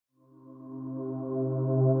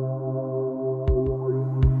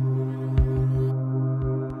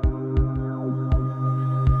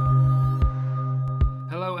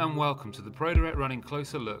Welcome to the Pro Direct Running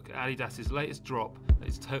closer look at Adidas' latest drop that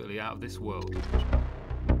is totally out of this world.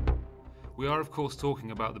 We are of course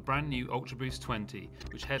talking about the brand new UltraBoost 20,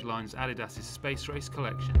 which headlines Adidas' Space Race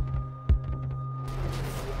collection.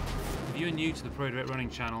 If you are new to the Pro Direct Running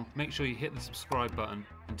channel, make sure you hit the subscribe button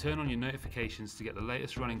and turn on your notifications to get the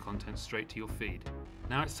latest running content straight to your feed.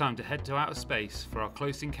 Now it's time to head to outer space for our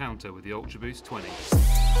close encounter with the UltraBoost 20.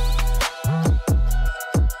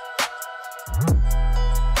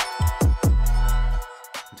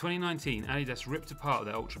 In 2019, Adidas ripped apart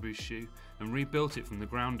their UltraBoost shoe and rebuilt it from the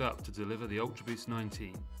ground up to deliver the UltraBoost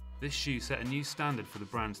 19. This shoe set a new standard for the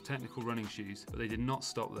brand's technical running shoes, but they did not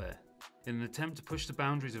stop there. In an attempt to push the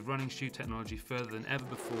boundaries of running shoe technology further than ever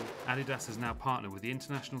before, Adidas has now partnered with the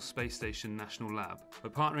International Space Station National Lab. By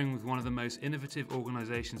partnering with one of the most innovative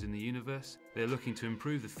organisations in the universe, they are looking to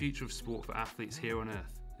improve the future of sport for athletes here on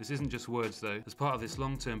Earth. This isn't just words though. As part of this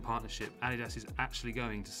long-term partnership, Adidas is actually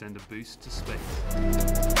going to send a boost to space.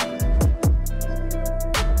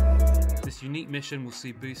 This unique mission will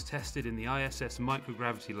see Boost tested in the ISS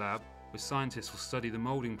Microgravity Lab, where scientists will study the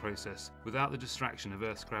moulding process without the distraction of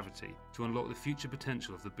Earth's gravity to unlock the future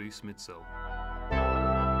potential of the Boost midsole.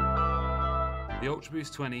 The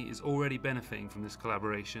UltraBoost 20 is already benefiting from this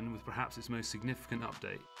collaboration with perhaps its most significant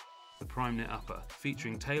update, the Prime Knit upper.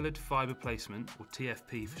 Featuring tailored fibre placement, or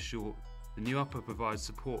TFP for short, the new upper provides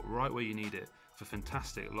support right where you need it for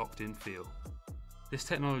fantastic locked-in feel. This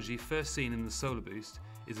technology, first seen in the Solar Boost,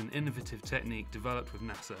 is an innovative technique developed with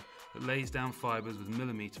NASA that lays down fibres with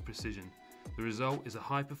millimetre precision. The result is a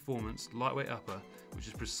high-performance, lightweight upper which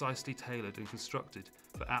is precisely tailored and constructed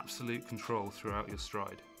for absolute control throughout your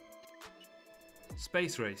stride.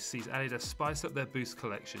 Space Race sees Adidas spice up their Boost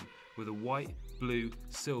collection with a white, blue,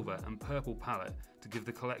 silver and purple palette to give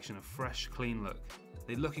the collection a fresh, clean look.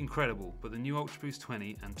 They look incredible, but the new UltraBoost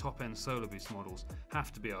 20 and top-end Solar Boost models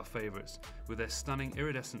have to be our favourites, with their stunning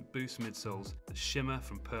iridescent Boost midsoles that shimmer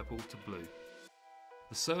from purple to blue.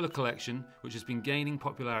 The Solar collection, which has been gaining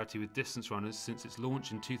popularity with distance runners since its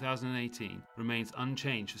launch in 2018, remains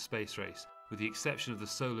unchanged for Space Race, with the exception of the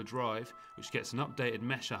Solar Drive, which gets an updated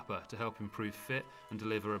mesh upper to help improve fit and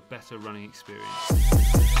deliver a better running experience.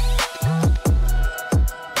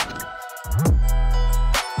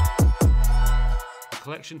 The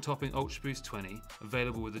collection-topping UltraBoost 20,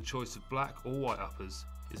 available with a choice of black or white uppers,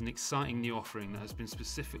 is an exciting new offering that has been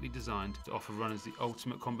specifically designed to offer runners the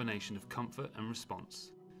ultimate combination of comfort and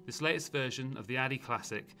response. This latest version of the Adi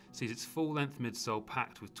Classic sees its full-length midsole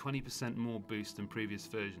packed with 20% more boost than previous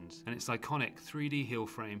versions, and its iconic 3D heel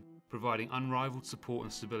frame providing unrivaled support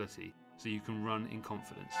and stability so you can run in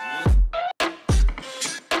confidence.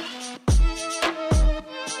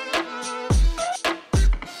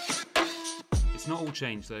 It's not all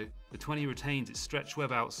changed though. The 20 retains its stretch web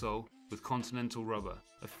outsole with continental rubber,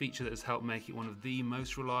 a feature that has helped make it one of the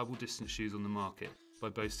most reliable distance shoes on the market by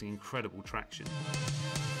boasting incredible traction.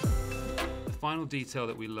 The final detail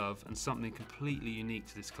that we love, and something completely unique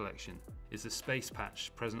to this collection, is the space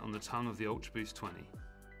patch present on the tongue of the UltraBoost 20.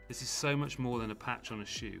 This is so much more than a patch on a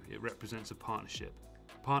shoe. It represents a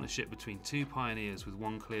partnership between two pioneers with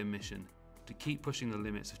one clear mission: to keep pushing the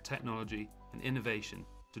limits of technology and innovation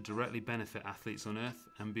to directly benefit athletes on Earth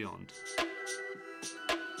and beyond.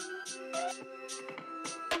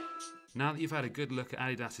 Now that you've had a good look at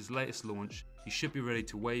Adidas' latest launch, you should be ready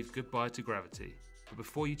to wave goodbye to gravity. But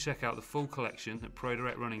before you check out the full collection at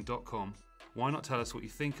ProDirectRunning.com, why not tell us what you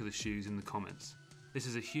think of the shoes in the comments? This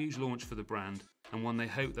is a huge launch for the brand, and one they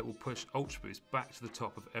hope that will push UltraBoost back to the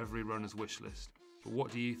top of every runner's wish list. But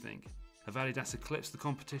what do you think? Have Adidas eclipsed the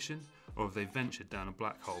competition, or have they ventured down a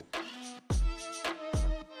black hole?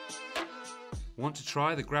 Want to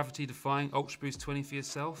try the gravity-defying UltraBoost 20 for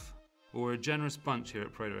yourself? Well, we're a generous bunch here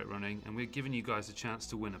at Pro Direct Running, and we're giving you guys a chance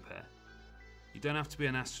to win a pair. You don't have to be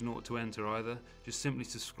an astronaut to enter either, just simply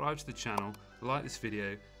subscribe to the channel, like this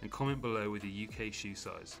video and comment below with your UK shoe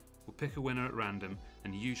size. We'll pick a winner at random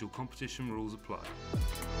and the usual competition rules apply.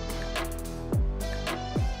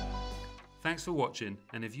 Thanks for watching,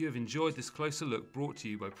 and if you have enjoyed this closer look brought to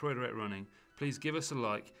you by Pro Direct Running, please give us a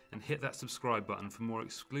like and hit that subscribe button for more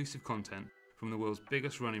exclusive content from the world's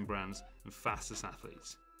biggest running brands and fastest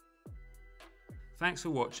athletes. Thanks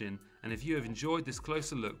for watching, and if you have enjoyed this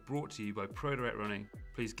closer look brought to you by Pro Direct Running,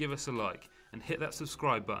 please give us a like and hit that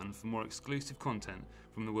subscribe button for more exclusive content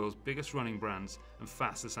from the world's biggest running brands and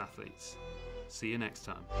fastest athletes. See you next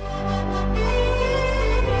time.